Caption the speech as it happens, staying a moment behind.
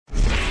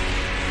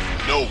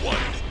No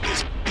one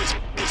is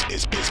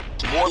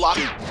more locked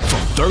in. From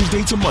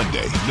Thursday to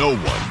Monday, no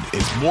one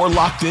is more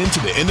locked into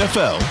the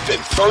NFL than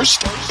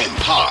First and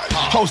Pod.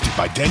 Hosted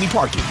by Danny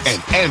Parkins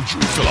and Andrew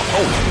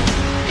Filippone.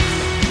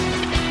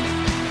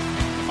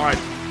 All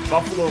right,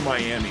 Buffalo,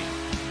 Miami.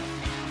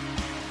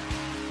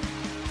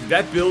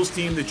 That Bills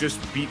team that just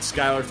beat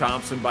Skylar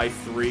Thompson by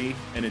 3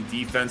 and a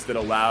defense that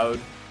allowed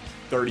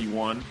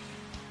 31,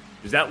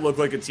 does that look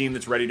like a team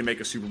that's ready to make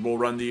a Super Bowl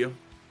run to you?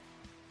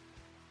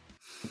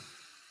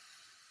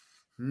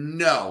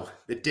 No,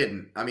 it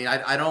didn't. I mean,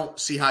 I don't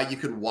see how you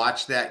could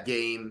watch that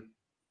game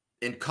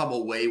and come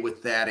away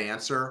with that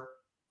answer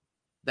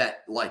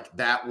that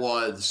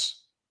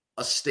was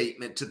a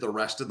statement to the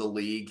rest of the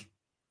league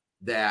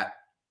that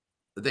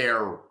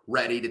they're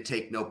ready to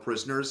take no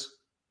prisoners.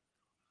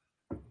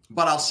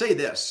 But I'll say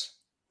this,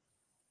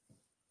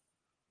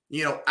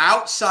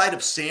 outside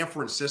of San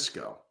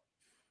Francisco,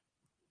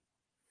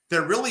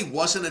 there really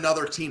wasn't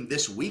another team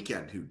this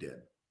weekend who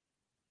did.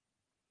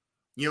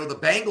 The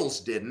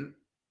Bengals didn't.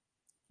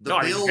 The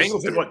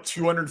Bengals had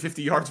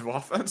 250 yards of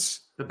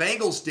offense? The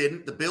Bengals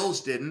didn't. The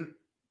Bills didn't.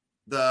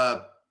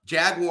 The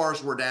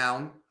Jaguars were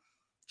down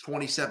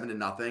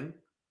 27-0.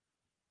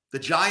 The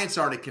Giants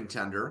aren't a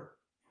contender.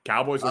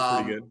 Cowboys look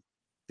pretty good.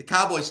 The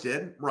Cowboys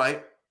did,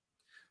 right?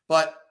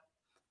 But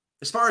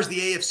as far as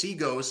the AFC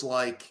goes,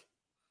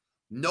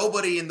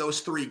 nobody in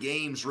those 3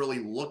 games really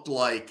looked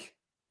like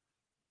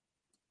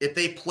if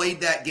they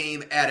played that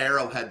game at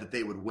Arrowhead that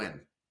they would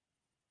win.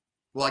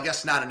 Well, I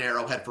guess not an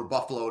Arrowhead for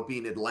Buffalo, it'd be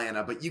in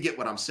Atlanta, but you get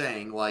what I'm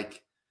saying.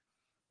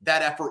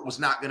 That effort was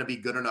not going to be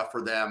good enough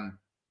for them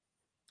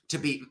to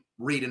beat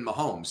Reed and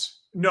Mahomes.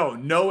 No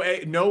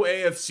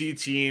AFC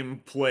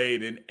team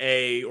played an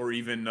A or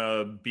even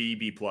a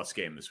B plus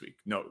game this week.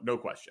 No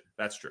question.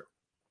 That's true.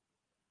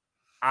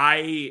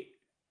 I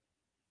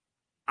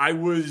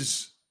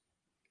was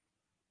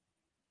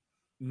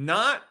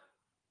not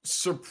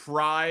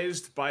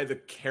surprised by the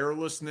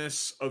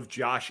carelessness of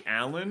Josh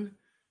Allen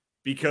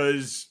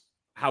because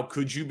how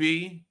could you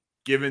be,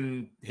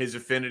 given his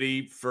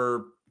affinity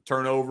for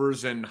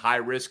turnovers and high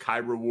risk, high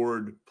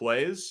reward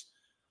plays?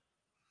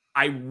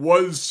 I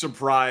was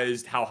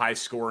surprised how high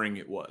scoring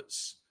it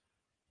was.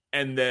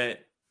 And that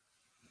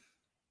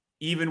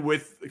even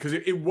because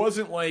it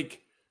wasn't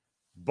like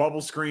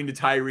bubble screen to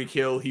Tyreek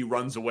Hill, he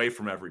runs away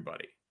from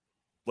everybody.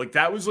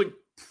 That was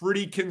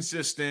pretty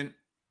consistent,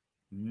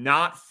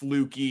 not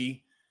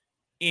fluky,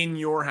 in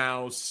your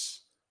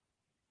house.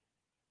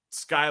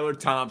 Skylar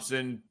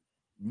Thompson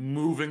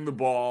moving the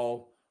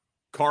ball,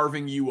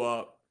 carving you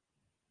up.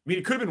 I mean,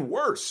 it could have been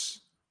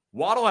worse.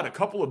 Waddle had a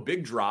couple of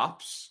big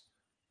drops.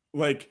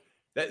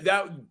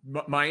 That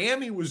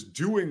Miami was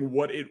doing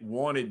what it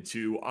wanted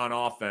to on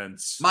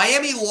offense.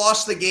 Miami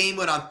lost the game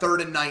when on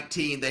 3rd and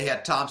 19, they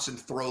had Thompson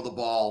throw the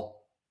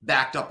ball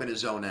backed up in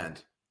his own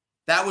end.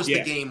 That was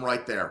the game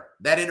right there.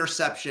 That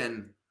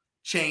interception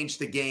changed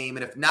the game.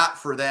 And if not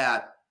for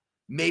that,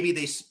 maybe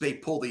they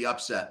pull the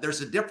upset.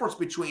 There's a difference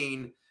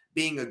between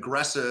being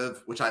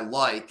aggressive, which I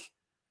like,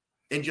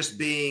 and just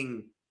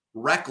being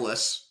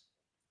reckless.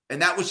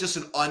 And that was just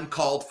an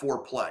uncalled for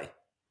play.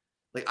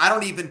 I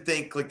don't even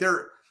think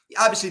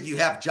obviously if you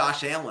have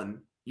Josh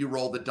Allen, you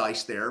roll the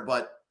dice there,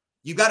 but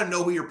you got to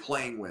know who you're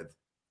playing with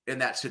in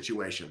that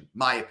situation,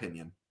 my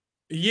opinion.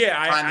 Yeah,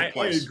 I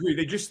agree.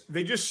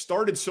 They just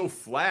started so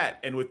flat,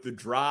 and with the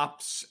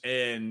drops,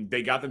 and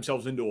they got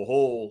themselves into a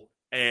hole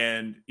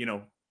and,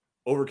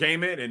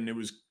 overcame it, and it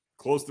was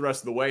close the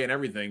rest of the way and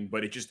everything.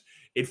 But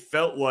it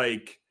felt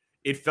like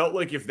if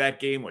that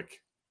game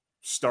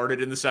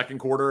started in the second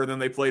quarter and then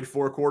they played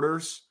 4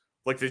 quarters,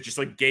 they just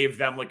gave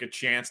them a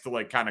chance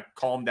to kind of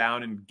calm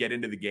down and get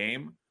into the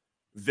game,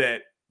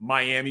 that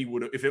Miami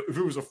would have, if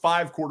it was a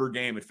 5-quarter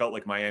game, it felt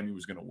like Miami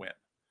was going to win.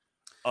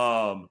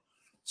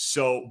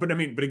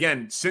 But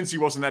again, since he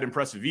wasn't that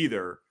impressive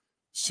either,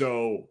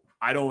 so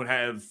I don't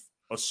have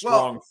a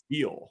strong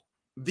feel.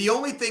 The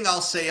only thing I'll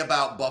say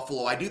about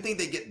Buffalo, I do think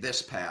they get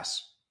this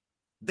pass.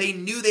 They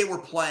knew they were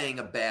playing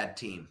a bad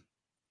team.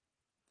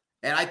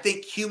 And I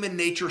think human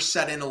nature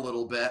set in a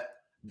little bit.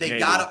 They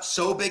got up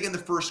so big in the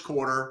first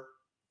quarter.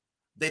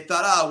 They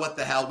thought, what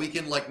the hell? We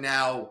can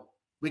now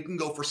we can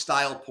go for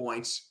style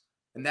points.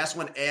 And that's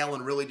when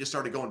Allen really just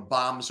started going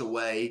bombs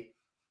away.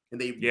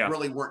 And they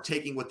really weren't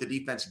taking what the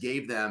defense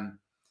gave them.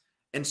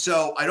 And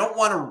so I don't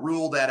want to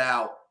rule that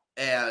out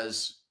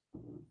as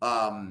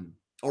a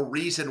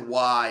reason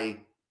why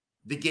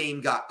the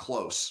game got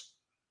close.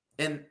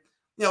 And,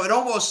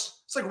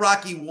 it's like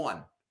Rocky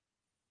 1.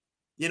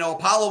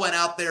 Apollo went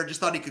out there, just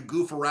thought he could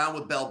goof around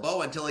with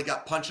Balboa until he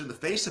got punched in the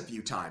face a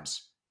few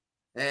times.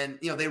 And,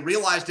 they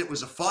realized it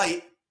was a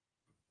fight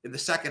in the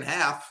second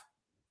half.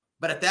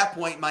 But at that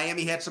point,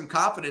 Miami had some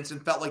confidence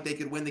and felt like they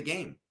could win the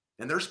game.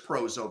 And there's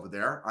pros over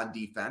there on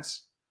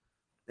defense.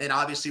 And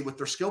obviously with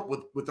their skill,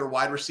 with their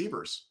wide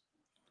receivers.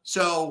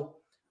 So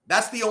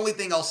that's the only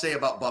thing I'll say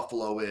about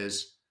Buffalo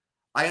is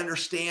I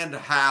understand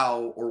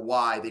how or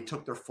why they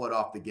took their foot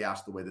off the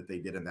gas the way that they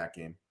did in that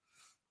game.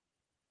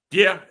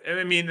 Yeah,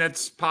 I mean,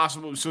 that's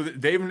possible. So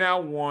they've now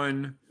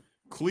won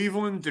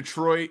Cleveland,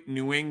 Detroit,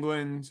 New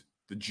England,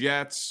 the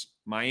Jets,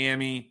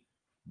 Miami,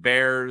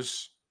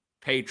 Bears,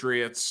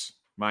 Patriots,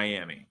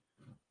 Miami.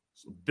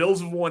 So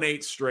Bills have won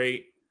 8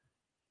 straight,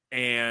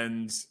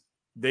 and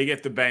they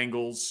get the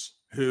Bengals,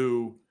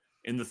 who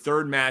in the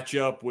third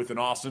matchup with an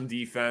awesome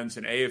defense,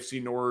 an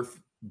AFC North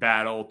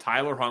battle,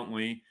 Tyler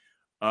Huntley,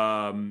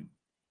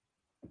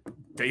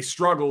 they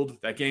struggled.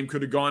 That game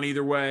could have gone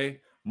either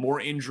way. More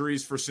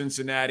injuries for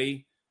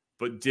Cincinnati,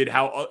 but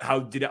how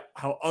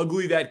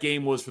ugly that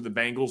game was for the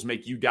Bengals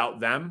make you doubt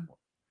them?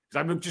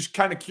 Because I'm just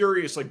kind of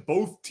curious. Like,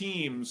 both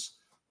teams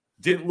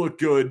didn't look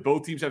good.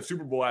 Both teams have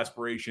Super Bowl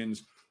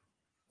aspirations.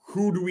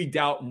 Who do we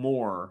doubt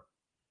more,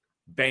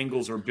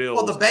 Bengals or Bills?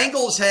 Well, the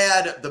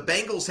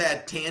Bengals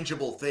had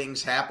tangible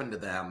things happen to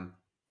them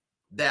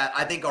that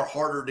I think are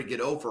harder to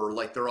get over,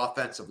 like their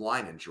offensive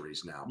line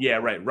injuries now. Yeah,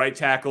 right. Right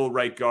tackle,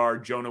 right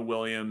guard, Jonah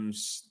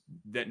Williams.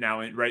 That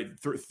now, right,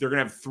 they're going to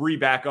have 3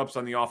 backups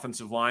on the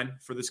offensive line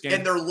for this game.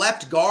 And their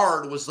left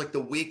guard was like the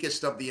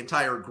weakest of the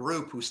entire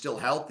group, who's still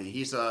healthy.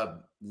 He's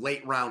a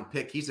late round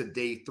pick. He's a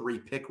day 3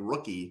 pick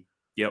rookie.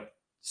 Yep.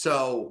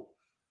 So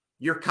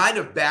you're kind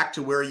of back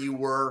to where you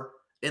were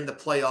in the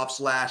playoffs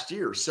last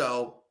year.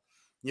 So,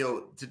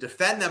 to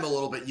defend them a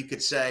little bit, you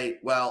could say,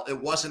 well, it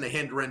wasn't a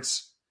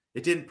hindrance.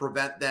 It didn't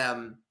prevent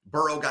them.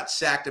 Burrow got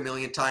sacked a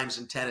million times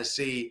in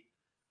Tennessee.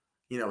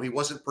 He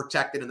wasn't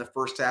protected in the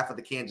first half of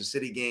the Kansas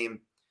City game.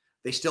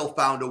 They still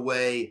found a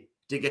way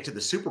to get to the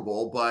Super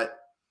Bowl, but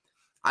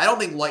I don't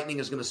think lightning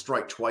is going to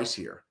strike twice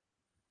here.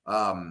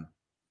 I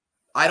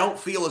don't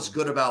feel as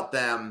good about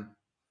them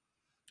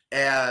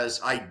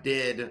as I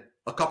did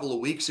a couple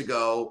of weeks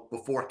ago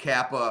before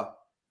Kappa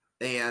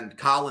and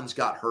Collins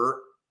got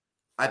hurt.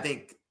 I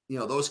think,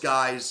 those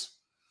guys,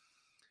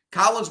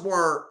 I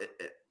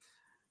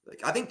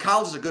think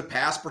Collins is a good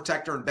pass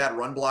protector and bad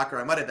run blocker.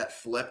 I might have that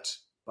flipped,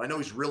 but I know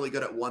he's really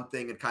good at one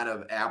thing and kind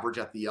of average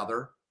at the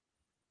other.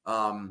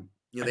 I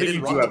think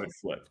you do have it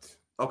flipped.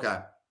 Okay.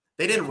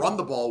 They didn't run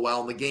the ball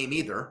well in the game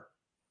either.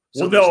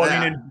 So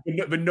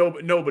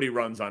nobody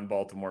runs on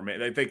Baltimore,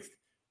 man. I think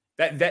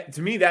that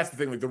to me, that's the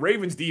thing. Like, the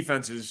Ravens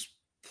defense is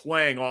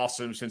playing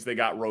awesome since they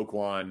got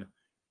Roquan,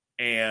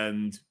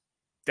 and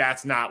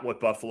that's not what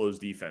Buffalo's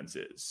defense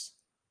is.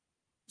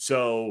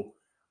 So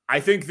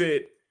I think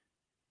that,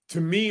 to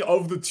me,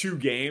 of the 2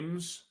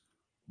 games,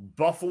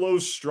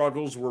 Buffalo's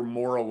struggles were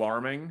more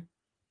alarming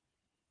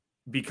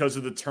because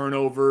of the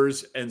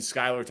turnovers and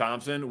Skylar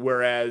Thompson,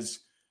 whereas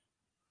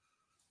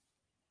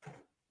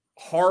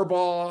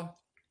Harbaugh,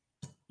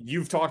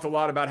 you've talked a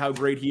lot about how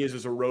great he is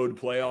as a road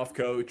playoff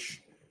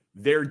coach.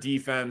 Their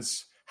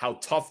defense, how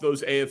tough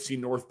those AFC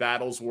North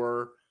battles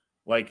were.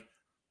 Like,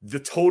 the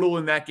total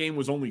in that game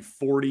was only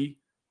 40.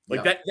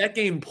 Like, that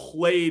game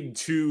played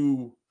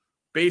to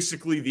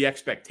basically the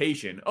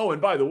expectation. Oh,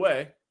 and by the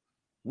way,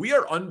 we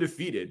are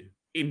undefeated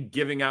in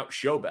giving out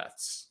show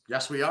bets.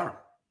 Yes, we are.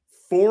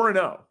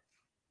 4-0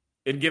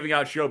 in giving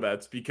out show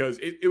bets, because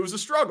it was a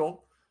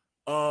struggle.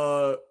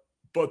 But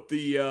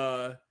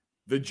the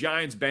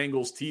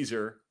Giants-Bengals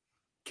teaser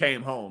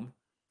came home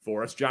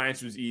for us.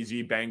 Giants was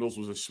easy. Bengals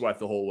was a sweat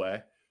the whole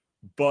way.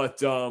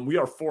 But we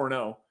are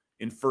 4-0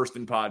 in first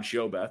and pod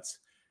show bets.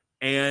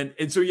 And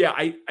so, yeah,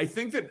 I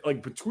think that,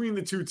 like, between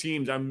the 2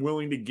 teams, I'm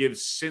willing to give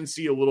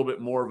Cincy a little bit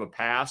more of a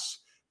pass,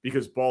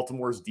 because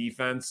Baltimore's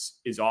defense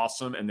is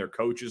awesome and their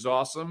coach is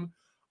awesome.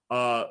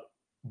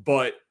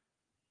 But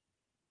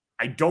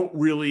I don't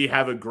really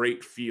have a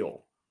great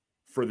feel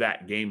for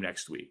that game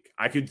next week.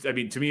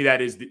 To me,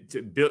 that is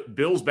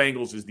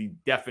Bills-Bengals is the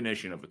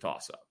definition of a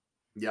toss-up.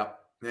 Yep.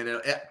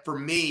 And for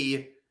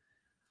me,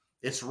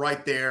 it's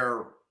right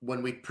there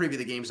when we preview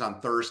the games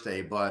on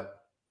Thursday, but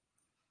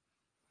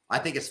I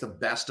think it's the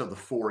best of the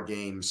 4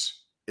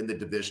 games in the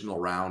divisional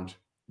round,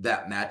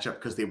 that matchup,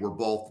 because they were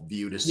both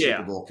viewed as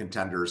Super Bowl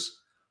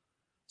contenders.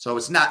 So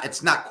it's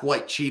not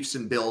quite Chiefs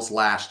and Bills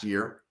last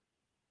year,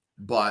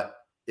 but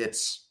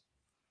it's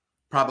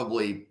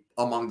probably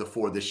among the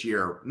 4 this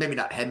year. Maybe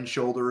not head and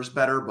shoulders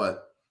better,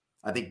 but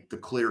I think the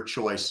clear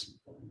choice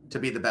to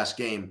be the best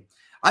game.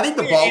 I think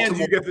the Baltimore, and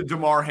you get the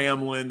Damar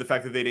Hamlin, the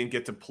fact that they didn't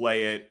get to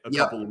play it a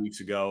couple of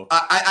weeks ago.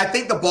 I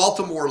think the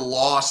Baltimore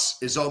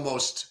loss is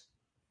almost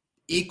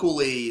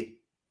equally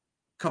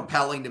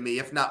compelling to me,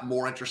 if not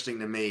more interesting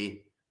to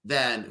me,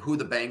 than who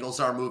the Bengals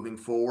are moving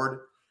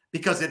forward,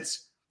 because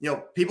it's,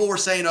 people were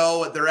saying,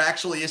 oh, there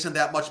actually isn't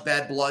that much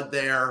bad blood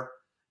there.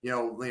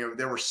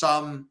 There were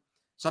some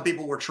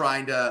people were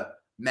trying to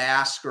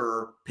mask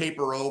or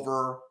paper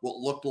over what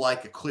looked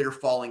like a clear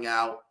falling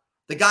out.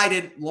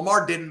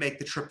 Lamar didn't make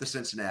the trip to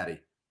Cincinnati.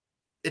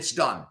 It's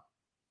done.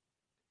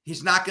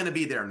 He's not going to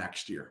be there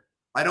next year.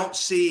 Unless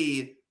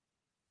Steve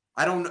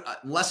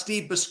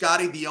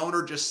Biscotti, the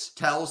owner, just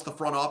tells the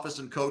front office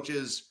and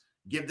coaches,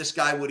 give this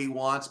guy what he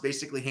wants,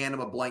 basically hand him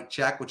a blank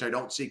check, which I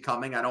don't see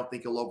coming. I don't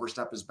think he'll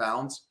overstep his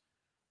bounds.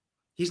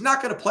 He's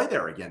not going to play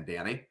there again,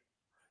 Danny.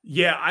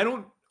 Yeah, I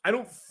don't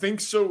think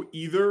so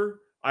either.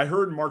 I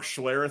heard Mark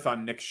Schlereth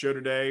on Nick's show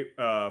today,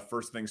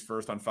 First Things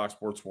First on Fox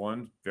Sports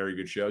 1. Very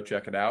good show.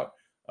 Check it out.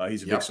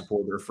 He's a big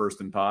supporter of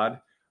First and Pod.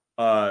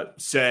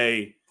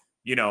 Say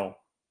you know,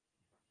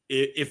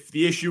 if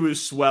the issue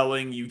is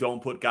swelling, you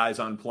don't put guys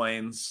on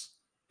planes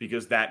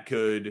because that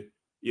could,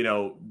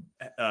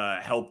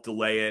 help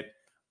delay it.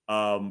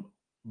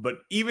 But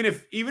even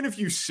if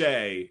you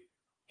say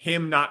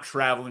him not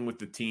traveling with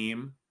the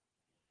team,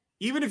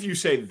 even if you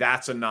say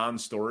that's a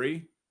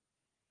non-story,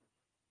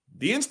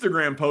 the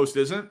Instagram post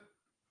isn't.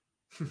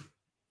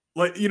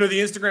 Like, the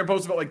Instagram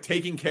post about like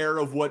taking care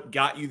of what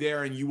got you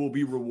there and you will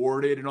be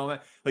rewarded and all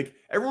that. Like,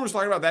 everyone was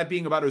talking about that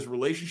being about his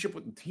relationship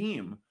with the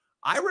team.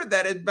 I read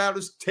that about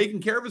his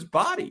taking care of his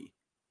body.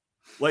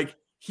 Like,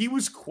 he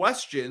was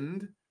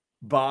questioned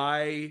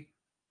by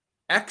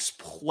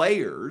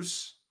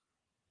ex-players.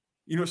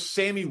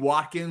 Sammy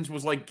Watkins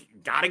was like,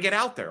 gotta get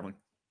out there. I'm like,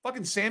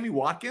 fucking Sammy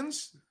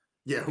Watkins?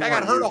 Yeah, I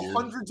got hurt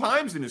 100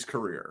 times in his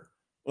career.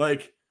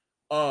 Like,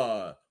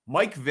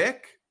 Mike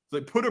Vick,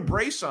 like, put a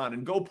brace on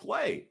and go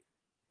play.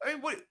 I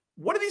mean,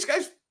 what are these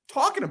guys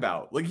talking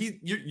about? Like,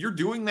 you're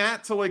doing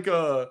that to like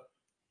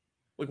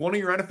one of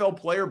your NFL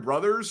player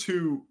brothers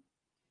who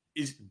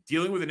is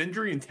dealing with an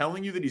injury and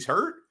telling you that he's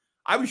hurt?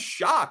 I was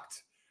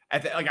shocked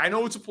at that. Like, I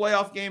know it's a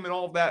playoff game and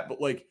all of that, but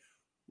like,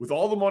 with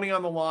all the money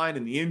on the line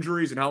and the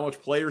injuries and how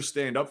much players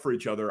stand up for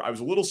each other, I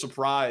was a little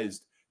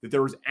surprised that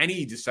there was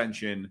any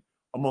dissension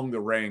among the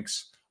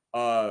ranks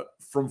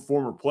from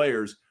former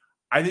players.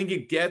 I think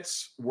it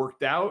gets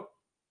worked out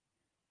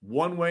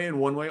one way and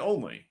one way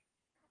only.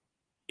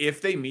 If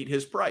they meet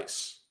his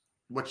price.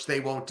 Which they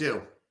won't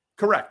do.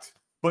 Correct.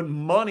 But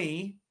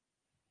money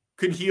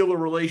could heal a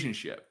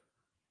relationship.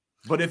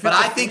 But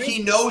I think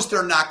he knows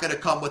they're not going to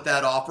come with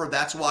that offer.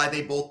 That's why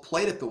they both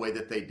played it the way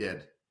that they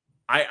did.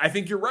 I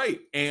think you're right.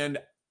 And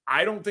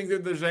I don't think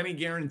that there's any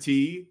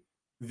guarantee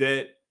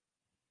that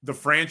the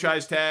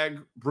franchise tag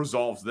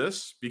resolves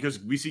this, because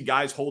we see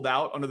guys hold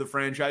out under the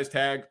franchise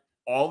tag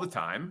all the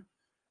time.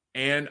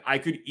 And I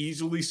could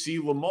easily see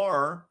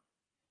Lamar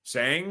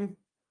saying,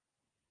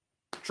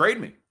 trade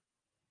me.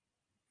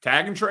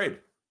 Tag and trade.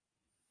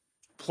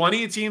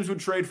 Plenty of teams would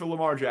trade for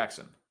Lamar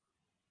Jackson.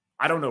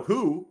 I don't know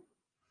who,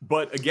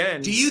 but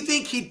again. Do you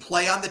think he'd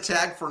play on the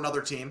tag for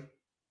another team?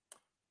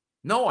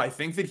 No, I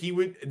think that he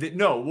would.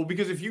 No, well,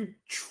 because if you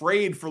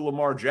trade for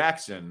Lamar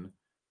Jackson,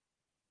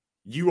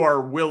 you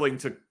are willing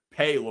to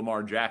pay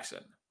Lamar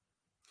Jackson.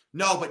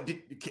 No, but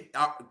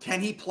can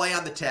he play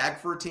on the tag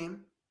for a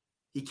team?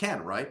 He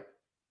can, right?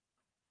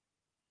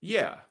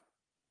 Yeah.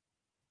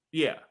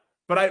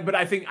 But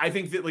I think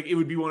that like it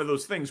would be one of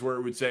those things where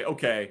it would say,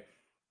 okay,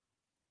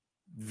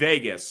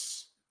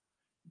 Vegas,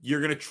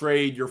 you're going to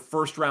trade your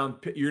first round.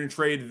 You're going to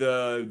trade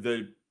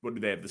the what do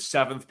they have? The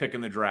 7th pick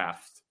in the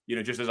draft.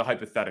 Just as a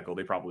hypothetical,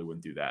 they probably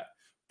wouldn't do that.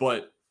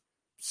 But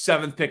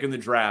 7th pick in the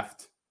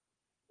draft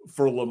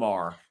for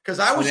Lamar. Because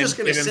I was just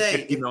going to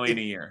say, $50 million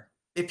a year.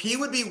 If he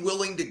would be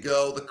willing to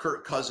go the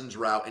Kirk Cousins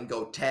route and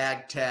go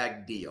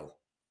tag deal.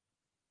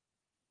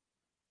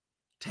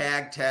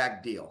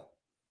 Tag deal.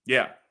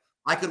 Yeah.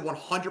 I could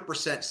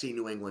 100% see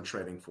New England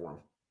trading for him.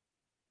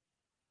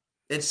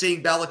 And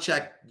seeing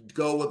Belichick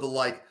go with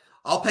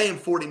I'll pay him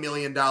 $40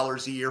 million a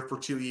year for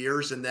 2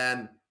 years and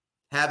then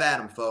have at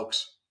him,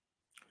 folks.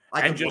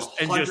 And just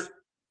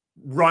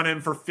run him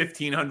for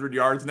 1,500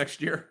 yards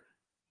next year.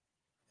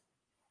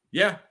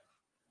 Yeah.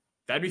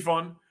 That'd be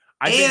fun.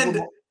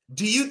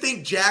 Do you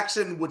think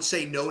Jackson would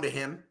say no to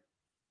him?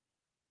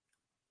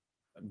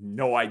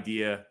 No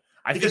idea.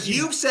 Because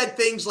you've said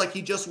things like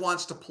he just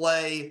wants to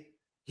play.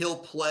 He'll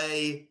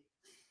play.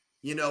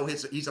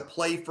 He's a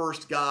play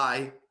first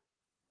guy.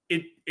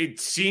 It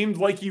seemed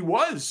like he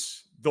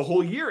was the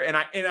whole year, and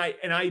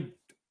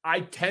I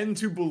tend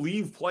to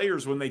believe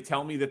players when they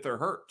tell me that they're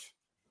hurt.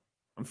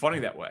 I'm funny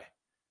that way.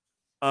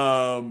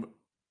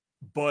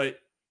 But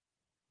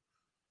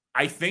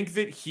I think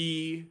that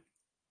he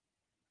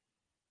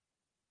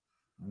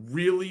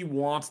really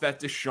wants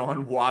that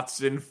Deshaun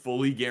Watson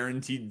fully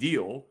guaranteed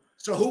deal.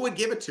 So who would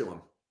give it to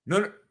him?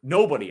 No,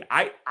 nobody.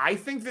 I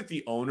think that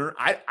the owner,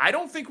 I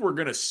don't think we're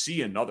going to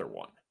see another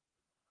one.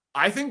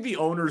 I think the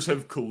owners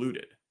have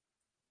colluded.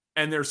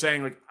 And they're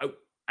saying, like,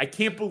 I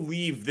can't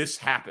believe this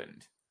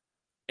happened.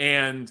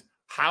 And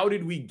how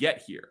did we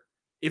get here?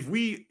 If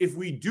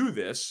we do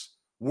this,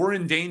 we're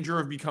in danger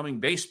of becoming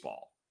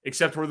baseball,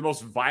 except we're the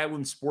most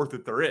violent sport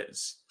that there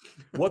is.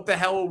 What the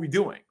hell are we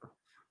doing?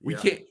 We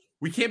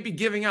can't be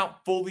giving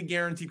out fully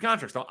guaranteed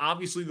contracts. Now,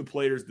 obviously the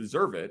players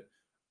deserve it,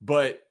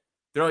 but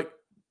they're like,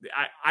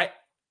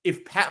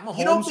 if Pat Mahomes,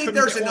 you don't think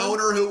there's an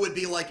owner who would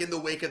be like in the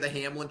wake of the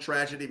Hamlin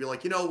tragedy, be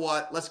like, you know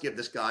what? Let's give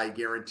this guy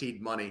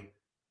guaranteed money.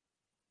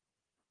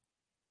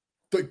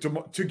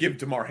 To give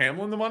DeMar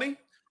Hamlin the money?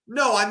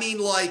 No, I mean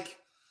like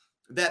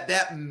that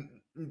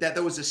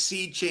there was a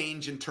seed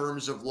change in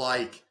terms of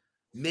like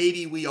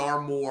maybe we are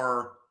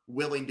more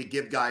willing to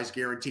give guys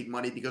guaranteed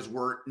money because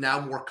we're now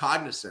more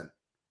cognizant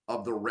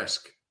of the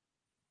risk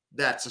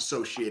that's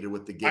associated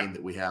with the game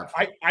that we have.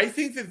 I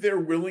think that they're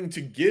willing to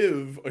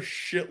give a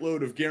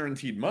shitload of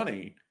guaranteed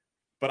money,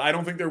 but I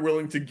don't think they're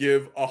willing to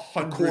give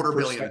 $100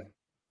 million.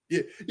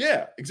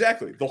 Yeah,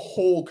 exactly. The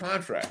whole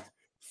contract.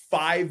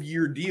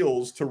 5-year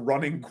deals to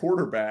running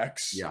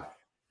quarterbacks. Yeah.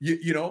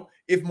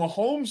 If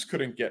Mahomes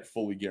couldn't get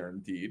fully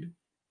guaranteed,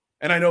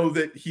 and I know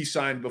that he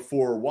signed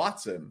before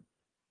Watson,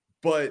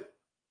 but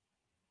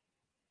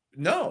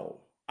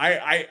no,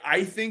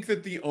 I think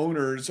that the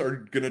owners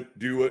are going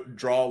to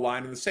draw a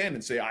line in the sand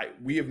and say,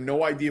 we have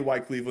no idea why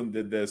Cleveland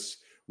did this.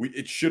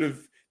 It should have,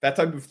 that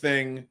type of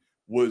thing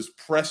was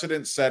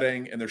precedent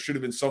setting, and there should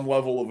have been some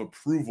level of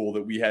approval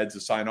that we had to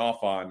sign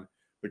off on.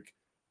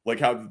 Like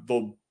how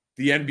the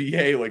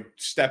NBA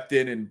stepped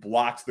in and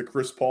blocked the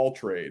Chris Paul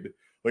trade.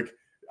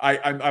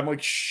 I'm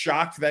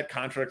shocked that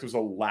contract was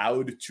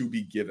allowed to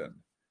be given.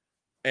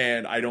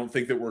 And I don't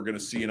think that we're going to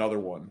see another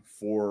one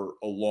for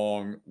a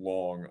long,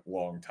 long,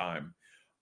 long time.